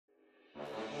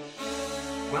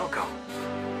Welcome.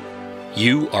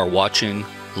 You are watching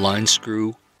Line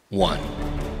Screw 1.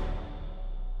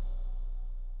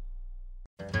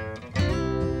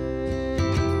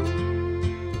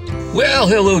 Well,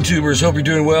 hello tubers, hope you're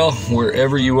doing well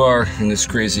wherever you are in this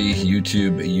crazy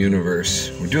YouTube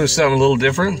universe. We're doing something a little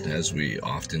different, as we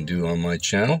often do on my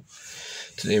channel.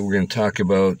 Today we're going to talk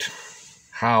about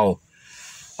how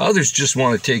others just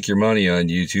want to take your money on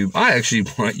YouTube. I actually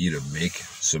want you to make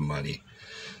some money.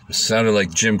 It sounded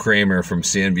like Jim Cramer from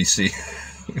CNBC.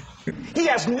 He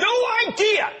has no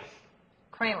idea.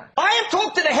 Kramer. I have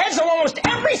talked to the heads of almost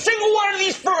every single one of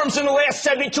these firms in the last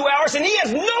 72 hours, and he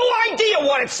has no idea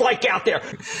what it's like out there.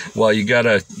 Well, you got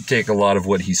to take a lot of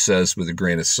what he says with a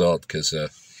grain of salt because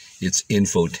it's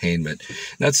infotainment.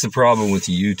 That's the problem with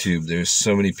YouTube. There's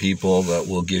so many people that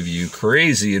will give you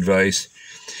crazy advice,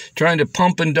 trying to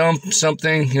pump and dump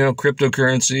something, you know,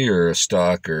 cryptocurrency or a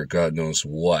stock or God knows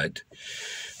what,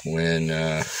 when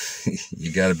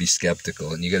you got to be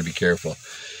skeptical and you got to be careful.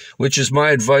 Which is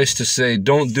my advice to say,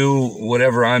 don't do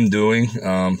whatever I'm doing.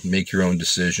 Make your own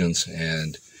decisions.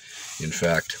 And in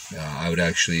fact, I would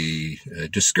actually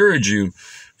discourage you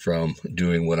from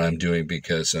doing what I'm doing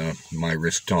because my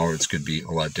risk tolerance could be a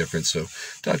lot different. So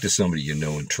talk to somebody you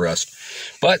know and trust.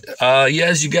 But yeah,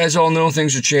 as you guys all know,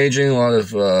 things are changing. A lot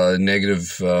of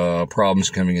negative problems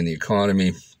coming in the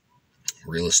economy.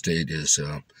 Real estate is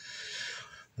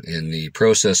in the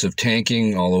process of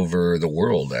tanking all over the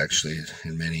world, actually,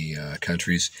 in many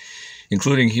countries,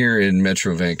 including here in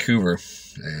Metro Vancouver,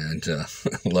 and a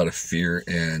lot of fear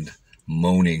and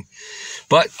moaning.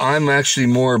 But I'm actually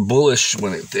more bullish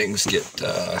when things get,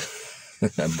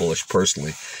 I'm bullish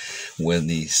personally, when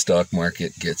the stock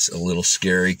market gets a little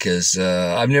scary, because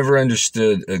I've never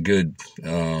understood a good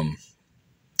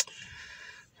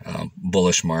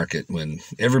bullish market. When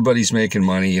everybody's making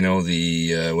money, you know,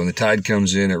 when the tide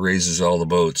comes in, it raises all the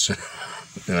boats.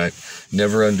 And I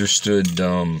never understood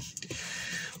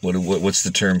what's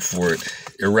the term for it?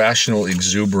 Irrational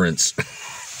exuberance.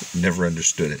 Never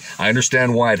understood it. I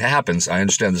understand why it happens. I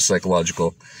understand the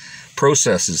psychological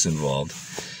processes involved,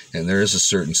 and there is a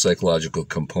certain psychological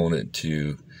component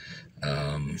to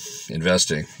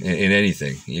investing in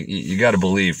anything. You got to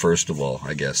believe, first of all,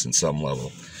 I guess, in some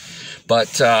level.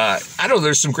 But I don't know,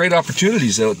 there's some great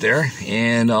opportunities out there,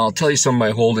 and I'll tell you some of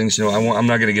my holdings. You know, I'm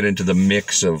not going to get into the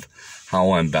mix of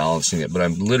how I'm balancing it, but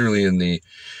I'm literally in the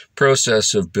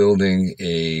process of building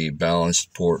a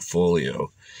balanced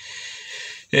portfolio.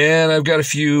 And I've got a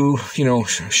few, you know,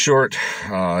 short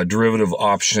derivative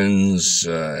options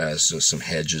as some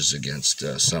hedges against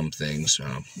some things.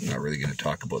 I'm not really going to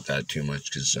talk about that too much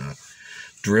because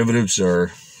derivatives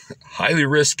are highly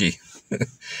risky.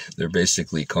 They're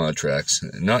basically contracts,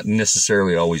 not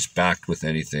necessarily always backed with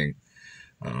anything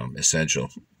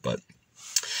essential. But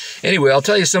anyway, I'll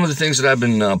tell you some of the things that I've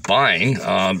been buying.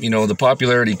 You know, the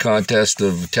popularity contest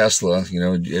of Tesla, you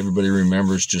know, everybody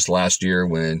remembers just last year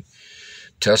when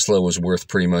Tesla was worth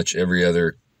pretty much every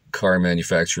other car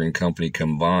manufacturing company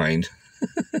combined,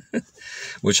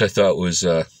 which I thought was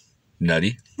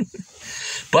nutty.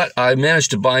 But I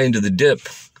managed to buy into the dip.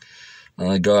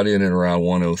 I got in at around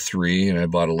 103, and I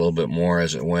bought a little bit more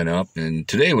as it went up. And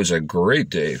today was a great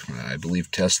day. I believe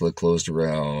Tesla closed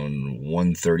around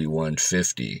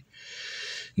 131.50.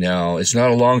 Now, it's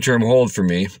not a long-term hold for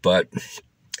me, but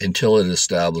until it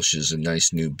establishes a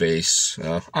nice new base,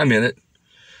 I'm in it.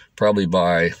 Probably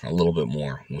buy a little bit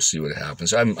more. We'll see what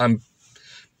happens. I'm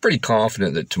pretty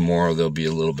confident that tomorrow there'll be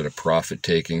a little bit of profit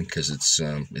taking because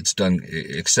it's done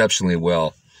exceptionally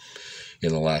well in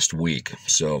the last week.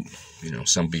 So, you know,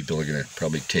 some people are going to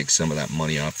probably take some of that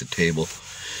money off the table.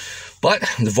 But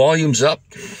the volume's up.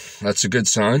 That's a good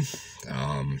sign.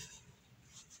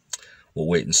 We'll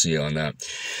wait and see on that.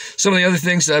 Some of the other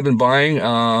things that I've been buying,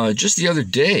 just the other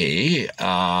day,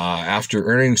 after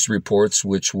earnings reports,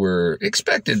 which were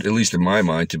expected, at least in my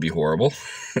mind, to be horrible,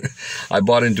 I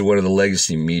bought into one of the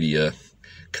legacy media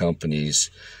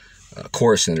companies,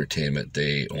 Chorus Entertainment.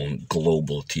 They own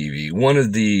Global TV, one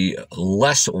of the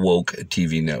less woke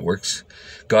TV networks.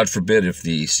 God forbid if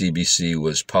the CBC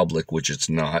was public, which it's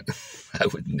not. I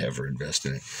would never invest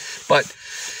in it. But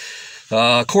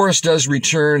Chorus does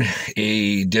return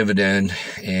a dividend,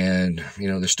 and, you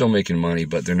know, they're still making money,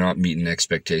 but they're not meeting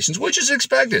expectations, which is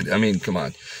expected. I mean, come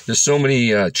on. There's so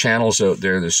many channels out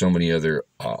there. There's so many other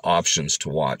options to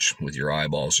watch with your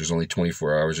eyeballs. There's only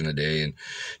 24 hours in a day, and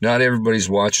not everybody's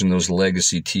watching those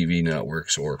legacy TV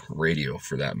networks or radio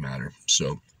for that matter.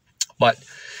 So, but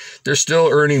they're still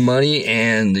earning money,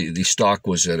 and the stock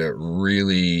was at a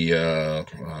really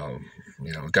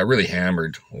you know, it got really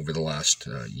hammered over the last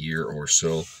year or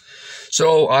so.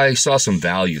 So I saw some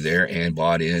value there and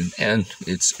bought in, and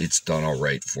it's done all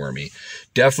right for me.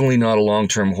 Definitely not a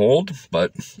long-term hold,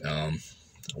 but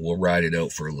we'll ride it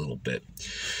out for a little bit.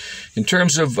 In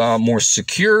terms of more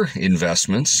secure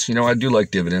investments, I do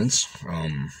like dividends.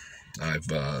 I've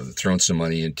thrown some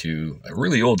money into a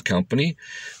really old company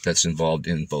that's involved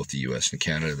in both the U.S. and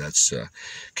Canada. That's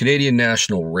Canadian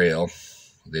National Rail.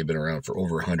 They've been around for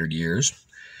over 100 years,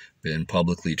 been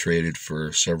publicly traded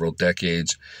for several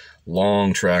decades,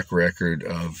 long track record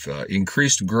of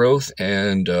increased growth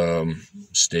and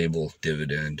stable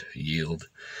dividend yield.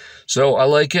 So I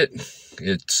like it.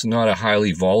 It's not a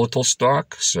highly volatile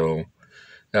stock, so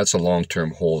that's a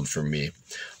long-term hold for me.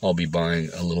 I'll be buying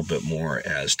a little bit more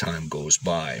as time goes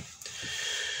by.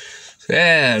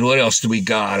 And what else do we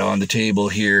got on the table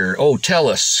here? Oh,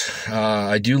 TELUS.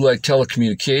 I do like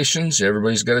telecommunications.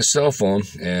 Everybody's got a cell phone.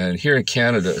 And here in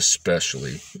Canada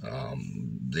especially,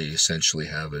 they essentially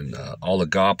have an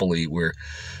oligopoly where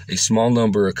a small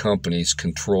number of companies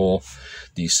control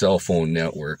the cell phone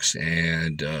networks.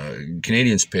 And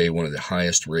Canadians pay one of the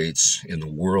highest rates in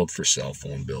the world for cell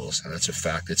phone bills. And that's a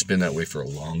fact. It's been that way for a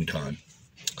long time.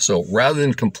 So rather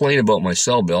than complain about my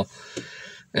cell bill,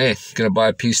 hey, gonna buy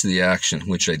a piece of the action,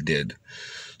 which I did.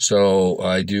 So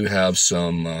I do have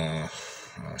some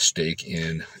stake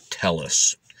in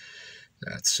TELUS.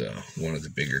 That's one of the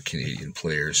bigger Canadian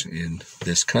players in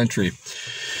this country.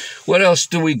 What else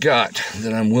do we got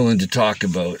that I'm willing to talk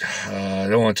about? I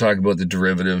don't want to talk about the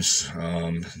derivatives.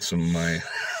 Some of my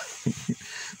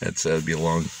that'd be a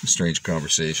long, strange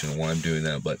conversation on why I'm doing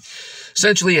that, but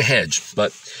essentially a hedge.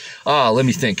 But let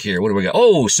me think here. What do we got?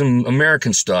 Oh, some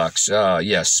American stocks.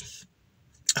 Yes,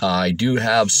 I do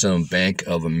have some Bank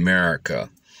of America.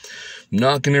 I'm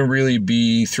not going to really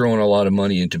be throwing a lot of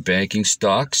money into banking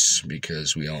stocks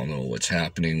because we all know what's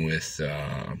happening with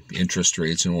interest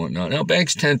rates and whatnot. Now,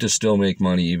 banks tend to still make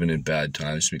money even in bad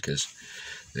times because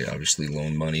they obviously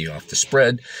loan money off the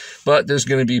spread, but there's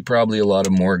going to be probably a lot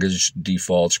of mortgage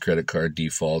defaults, credit card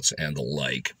defaults, and the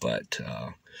like. But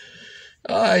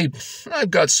I've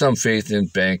got some faith in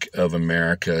Bank of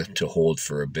America to hold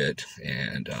for a bit,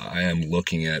 and I am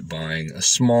looking at buying a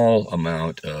small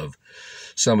amount of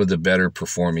some of the better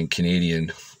performing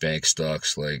Canadian bank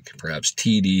stocks like perhaps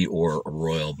TD or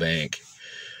Royal Bank.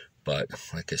 But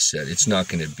like I said, it's not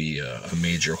going to be a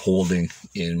major holding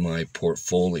in my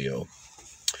portfolio.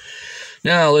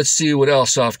 Now, let's see what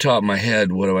else off the top of my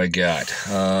head. What do I got?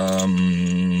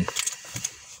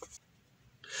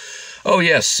 Oh,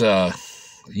 yes,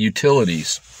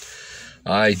 utilities.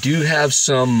 I do have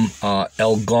some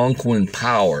Algonquin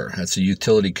Power. That's a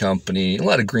utility company. A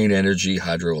lot of green energy,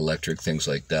 hydroelectric, things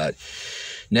like that.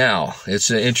 Now,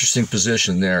 it's an interesting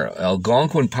position there.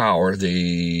 Algonquin Power,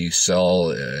 they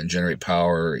sell and generate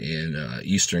power in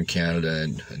eastern Canada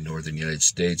and northern United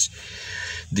States.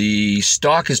 The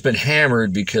stock has been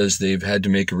hammered because they've had to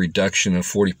make a reduction of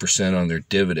 40% on their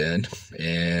dividend,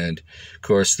 and of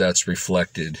course that's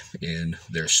reflected in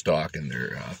their stock, and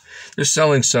they're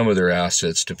selling some of their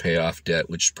assets to pay off debt,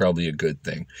 which is probably a good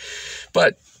thing.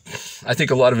 But I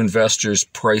think a lot of investors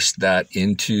priced that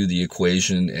into the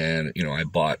equation, and I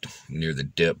bought near the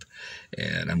dip,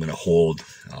 and I'm going to hold.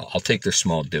 I'll take their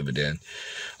small dividend.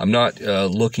 I'm not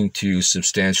looking to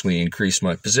substantially increase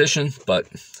my position, but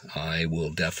I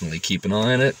will definitely keep an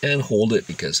eye on it and hold it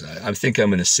because I think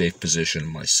I'm in a safe position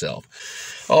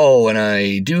myself. Oh, and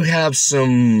I do have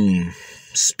some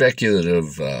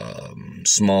speculative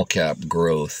small cap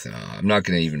growth. I'm not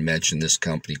going to even mention this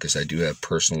company because I do have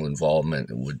personal involvement.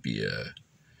 It would be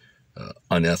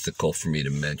unethical for me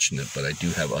to mention it, but I do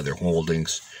have other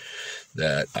holdings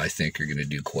that I think are going to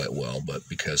do quite well. But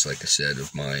because, like I said,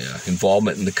 of my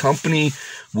involvement in the company,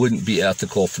 wouldn't be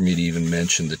ethical for me to even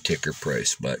mention the ticker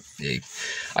price. But hey,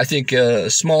 I think a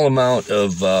small amount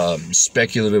of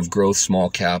speculative growth, small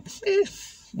cap,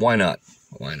 why not?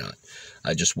 Why not?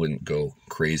 I just wouldn't go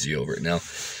crazy over it. Now,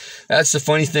 that's the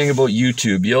funny thing about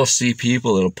YouTube. You'll see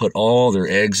people that'll put all their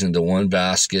eggs into one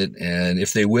basket, and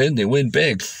if they win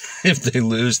big. If they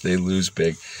lose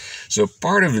big. So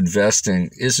part of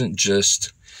investing isn't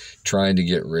just trying to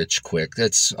get rich quick.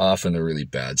 That's often a really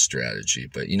bad strategy.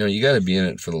 But, you got to be in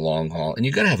it for the long haul, and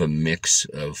you got to have a mix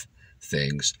of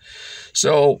things.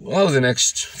 So over the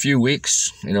next few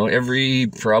weeks, every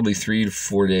probably 3 to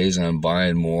 4 days, I'm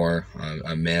buying more.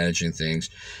 I'm managing things,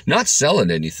 not selling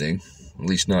anything, at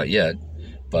least not yet.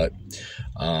 But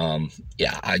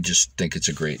yeah, I just think it's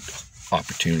a great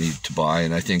opportunity to buy,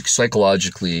 and I think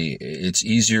psychologically it's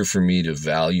easier for me to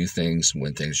value things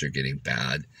when things are getting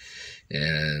bad,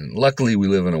 And luckily, we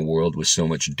live in a world with so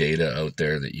much data out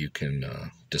there that you can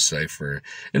decipher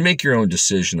and make your own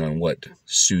decision on what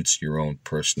suits your own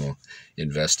personal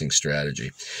investing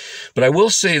strategy. But I will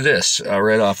say this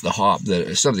right off the hop, that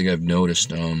is something I've noticed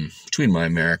between my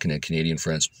American and Canadian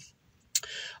friends.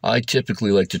 I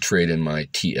typically like to trade in my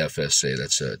TFSA,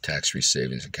 that's a tax-free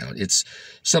savings account. It's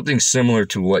something similar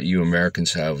to what you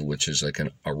Americans have, which is like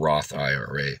a Roth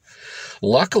IRA.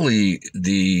 Luckily,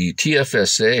 the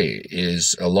TFSA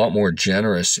is a lot more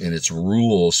generous in its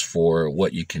rules for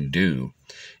what you can do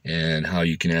and how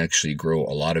you can actually grow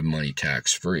a lot of money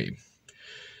tax-free.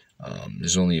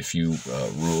 There's only a few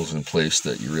rules in place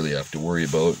that you really have to worry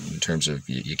about in terms of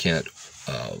you can't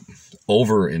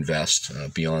over-invest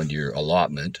beyond your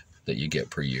allotment that you get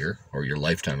per year or your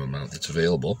lifetime amount that's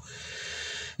available.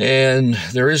 And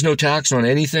there is no tax on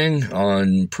anything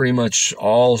on pretty much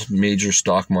all major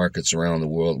stock markets around the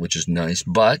world, which is nice.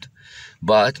 But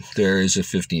there is a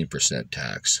 15%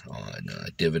 tax on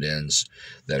dividends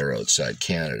that are outside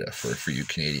Canada for you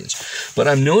Canadians. But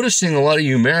I'm noticing a lot of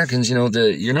you Americans,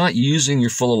 that you're not using your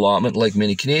full allotment like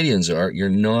many Canadians are. You're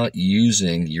not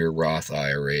using your Roth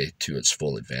IRA to its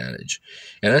full advantage.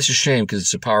 And that's a shame because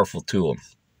it's a powerful tool.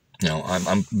 Now,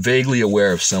 I'm vaguely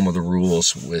aware of some of the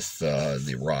rules with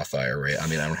the Roth IRA. I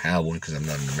mean, I don't have one because I'm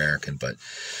not an American, but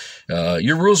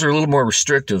your rules are a little more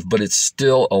restrictive, but it's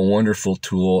still a wonderful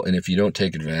tool. And if you don't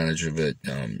take advantage of it,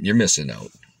 you're missing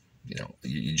out.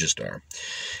 You just are.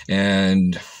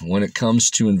 And when it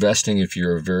comes to investing, if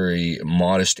you're a very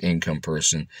modest income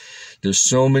person, there's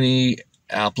so many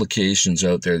applications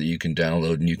out there that you can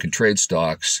download, and you can trade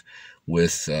stocks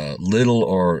with little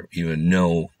or even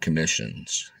no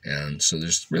commissions. And so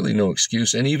there's really no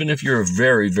excuse. And even if you're a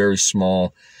very, very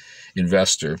small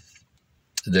investor,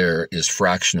 there is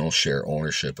fractional share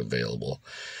ownership available,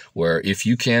 where if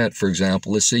you can't, for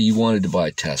example, let's say you wanted to buy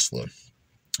Tesla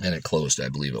and it closed, I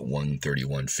believe, at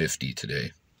 $131.50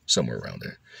 today, somewhere around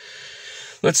there.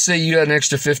 Let's say you had an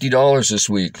extra $50 this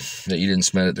week that you didn't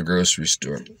spend at the grocery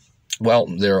store. Well,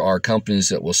 there are companies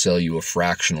that will sell you a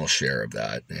fractional share of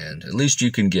that, and at least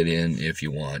you can get in if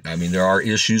you want. I mean, there are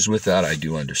issues with that, I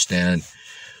do understand,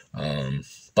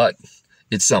 but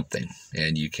it's something,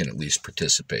 and you can at least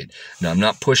participate. Now, I'm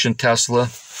not pushing Tesla.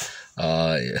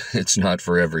 It's not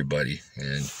for everybody,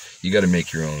 and you got to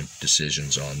make your own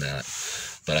decisions on that.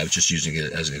 But I was just using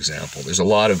it as an example. There's a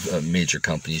lot of major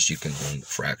companies you can own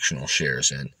fractional shares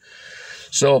in.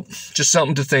 So just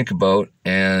something to think about.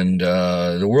 And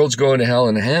the world's going to hell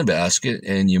in a handbasket,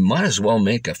 and you might as well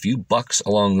make a few bucks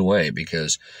along the way,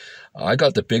 because I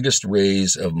got the biggest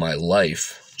raise of my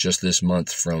life just this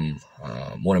month from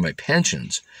one of my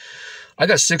pensions. I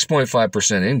got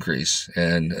 6.5% increase,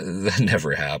 and that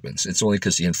never happens. It's only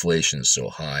because the inflation is so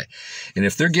high. And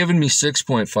if they're giving me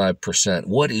 6.5%,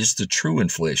 what is the true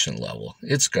inflation level?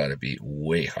 It's got to be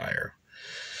way higher.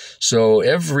 So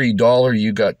every dollar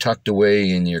you got tucked away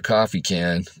in your coffee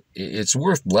can, it's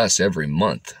worth less every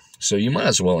month. So you might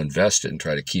as well invest it and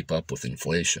try to keep up with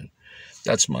inflation.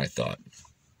 That's my thought.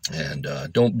 And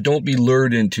don't be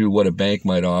lured into what a bank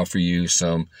might offer you,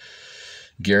 some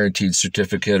guaranteed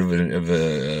certificate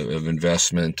of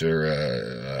investment, or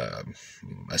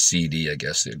a CD, I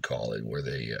guess they'd call it, where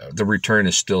the return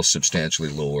is still substantially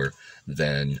lower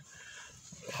than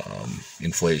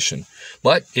inflation.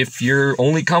 But if you're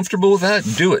only comfortable with that,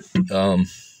 do it.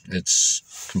 It's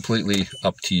completely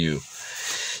up to you.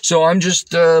 So I'm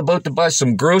just about to buy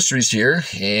some groceries here,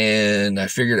 and I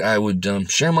figured I would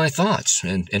share my thoughts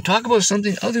and talk about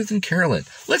something other than Carolyn.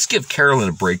 Let's give Carolyn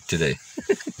a break today.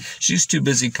 She's too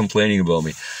busy complaining about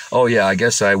me. Oh yeah, I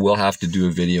guess I will have to do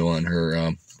a video on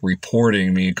her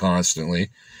reporting me constantly.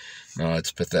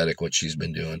 It's pathetic what she's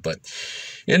been doing. But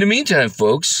in the meantime,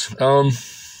 folks,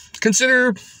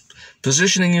 consider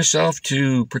positioning yourself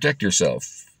to protect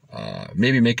yourself.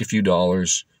 Maybe make a few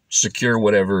dollars, secure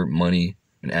whatever money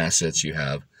and assets you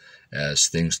have as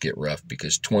things get rough,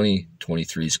 because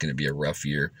 2023 is going to be a rough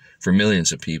year for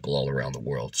millions of people all around the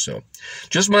world. So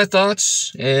just my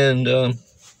thoughts and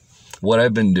what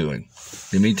I've been doing.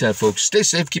 In the meantime, folks, stay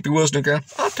safe, keep your wheels on the ground.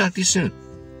 I'll talk to you soon.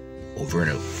 Over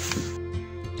and out.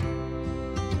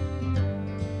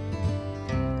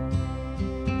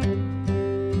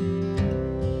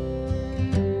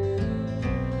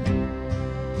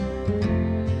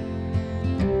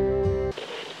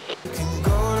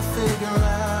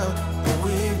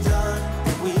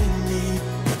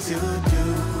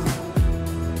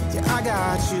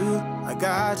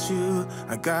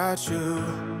 I got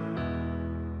you.